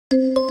Hi,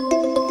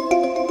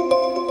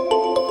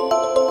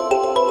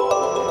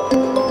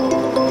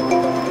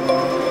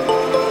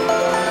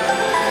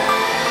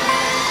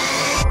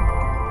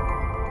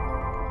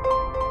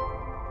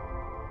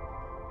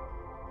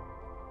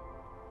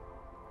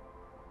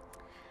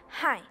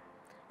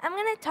 I'm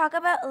going to talk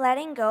about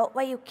letting go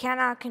what you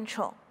cannot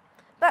control.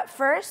 But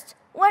first,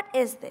 what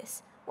is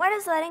this? What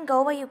is letting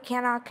go what you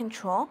cannot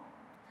control?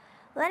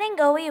 Letting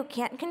go what you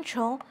can't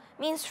control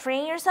means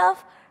freeing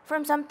yourself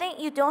from something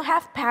you don't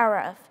have power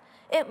of.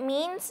 It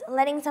means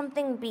letting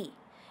something be.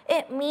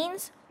 It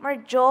means more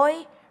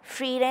joy,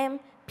 freedom,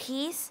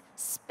 peace,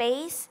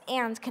 space,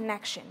 and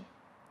connection.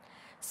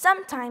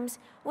 Sometimes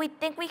we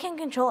think we can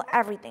control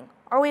everything,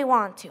 or we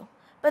want to,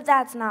 but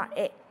that's not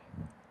it.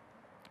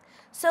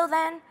 So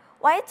then,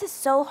 why is it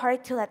so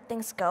hard to let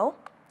things go?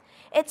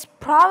 It's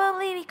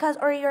probably because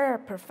or you're a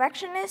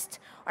perfectionist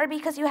or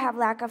because you have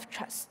lack of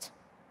trust.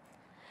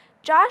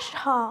 Josh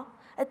Hall,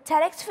 a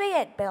TEDx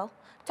Fayetteville,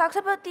 talks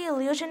about the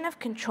illusion of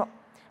control,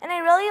 and I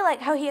really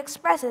like how he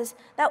expresses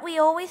that we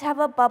always have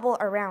a bubble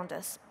around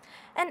us,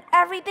 and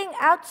everything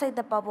outside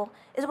the bubble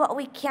is what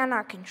we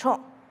cannot control,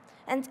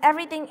 and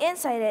everything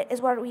inside it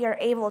is what we are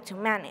able to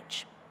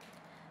manage.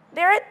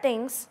 There are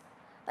things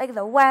like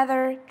the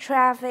weather,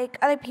 traffic,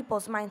 other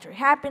people's minds or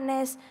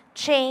happiness,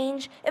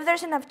 change, if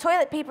there's enough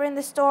toilet paper in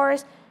the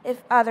stores,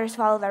 if others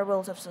follow the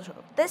rules of social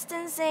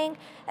distancing,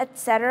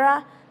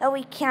 etc., that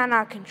we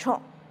cannot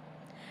control.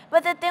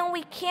 But the thing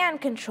we can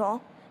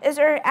control is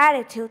our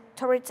attitude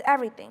towards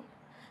everything.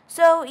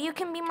 So you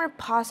can be more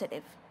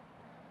positive.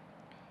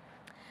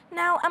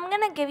 Now, I'm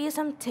going to give you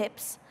some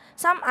tips.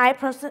 Some I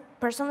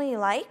personally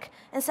like,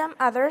 and some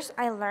others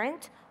I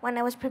learned when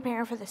I was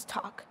preparing for this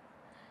talk.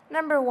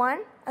 Number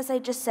one, as I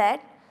just said,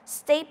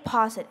 stay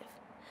positive.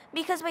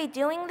 Because by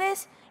doing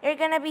this, you're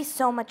going to be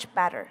so much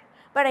better.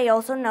 But I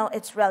also know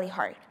it's really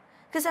hard,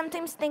 because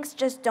sometimes things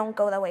just don't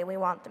go the way we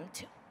want them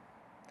to.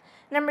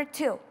 Number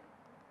two,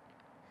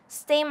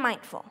 stay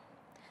mindful.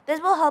 This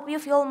will help you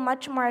feel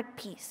much more at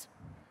peace.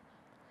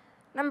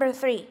 Number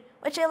three,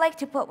 which I like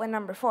to put with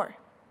number four,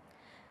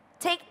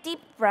 take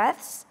deep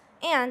breaths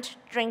and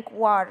drink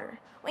water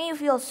when you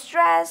feel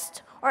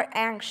stressed or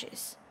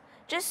anxious.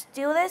 Just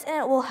do this and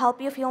it will help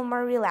you feel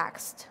more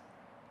relaxed.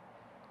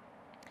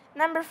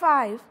 Number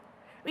five,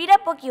 read a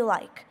book you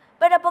like,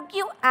 but a book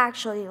you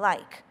actually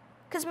like.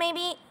 Because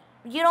maybe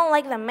you don't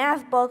like the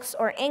math books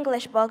or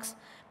English books,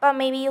 but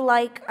maybe you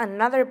like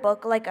another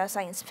book like a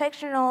science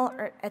fictional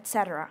or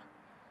etc.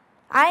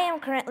 I am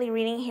currently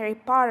reading Harry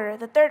Potter,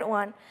 the third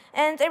one,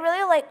 and I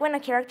really like when a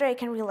character I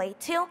can relate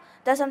to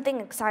does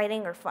something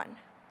exciting or fun.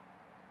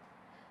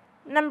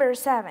 Number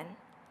seven,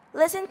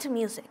 listen to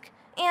music.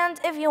 And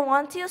if you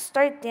want to,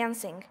 start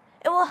dancing.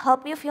 It will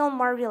help you feel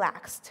more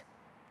relaxed.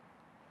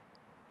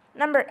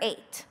 Number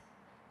eight,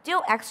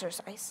 do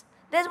exercise.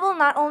 This will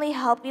not only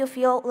help you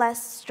feel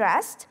less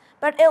stressed,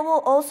 but it will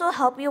also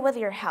help you with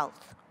your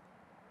health.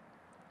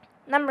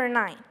 Number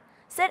nine,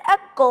 set a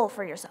goal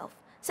for yourself.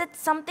 Set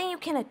something you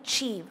can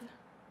achieve.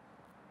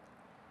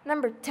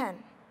 Number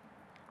 10,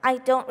 I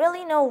don't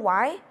really know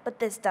why, but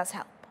this does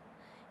help.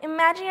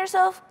 Imagine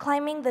yourself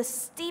climbing the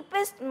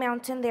steepest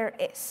mountain there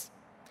is.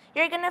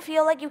 You're going to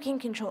feel like you can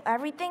control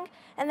everything,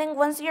 and then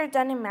once you're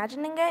done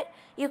imagining it,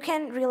 you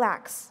can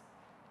relax.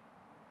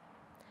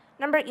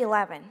 Number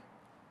 11,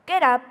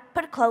 get up,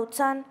 put clothes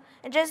on,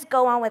 and just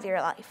go on with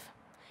your life.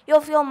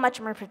 You'll feel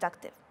much more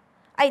productive.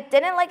 I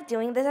didn't like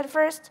doing this at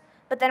first,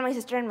 but then my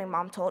sister and my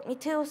mom told me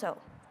to, so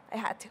I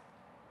had to.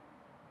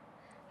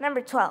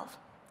 Number 12,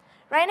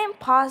 write in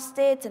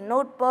Post-its, a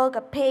notebook,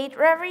 a page,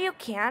 wherever you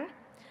can,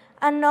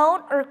 a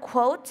note or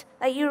quote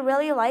that you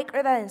really like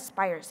or that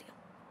inspires you.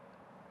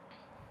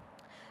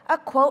 A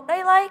quote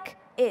I like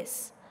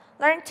is,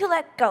 learn to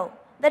let go.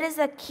 That is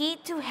the key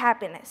to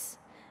happiness.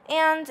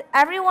 And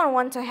everyone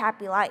wants a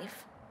happy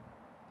life.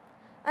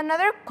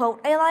 Another quote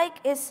I like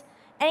is,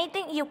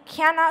 anything you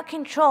cannot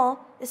control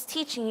is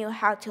teaching you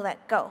how to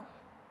let go.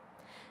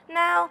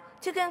 Now,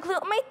 to conclude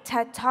my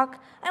TED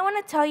Talk, I want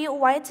to tell you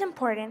why it's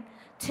important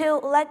to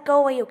let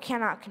go what you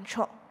cannot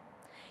control.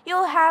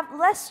 You'll have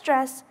less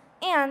stress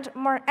and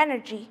more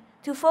energy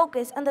to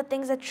focus on the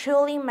things that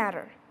truly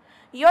matter.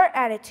 Your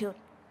attitude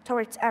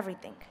towards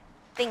everything.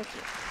 Thank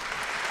you.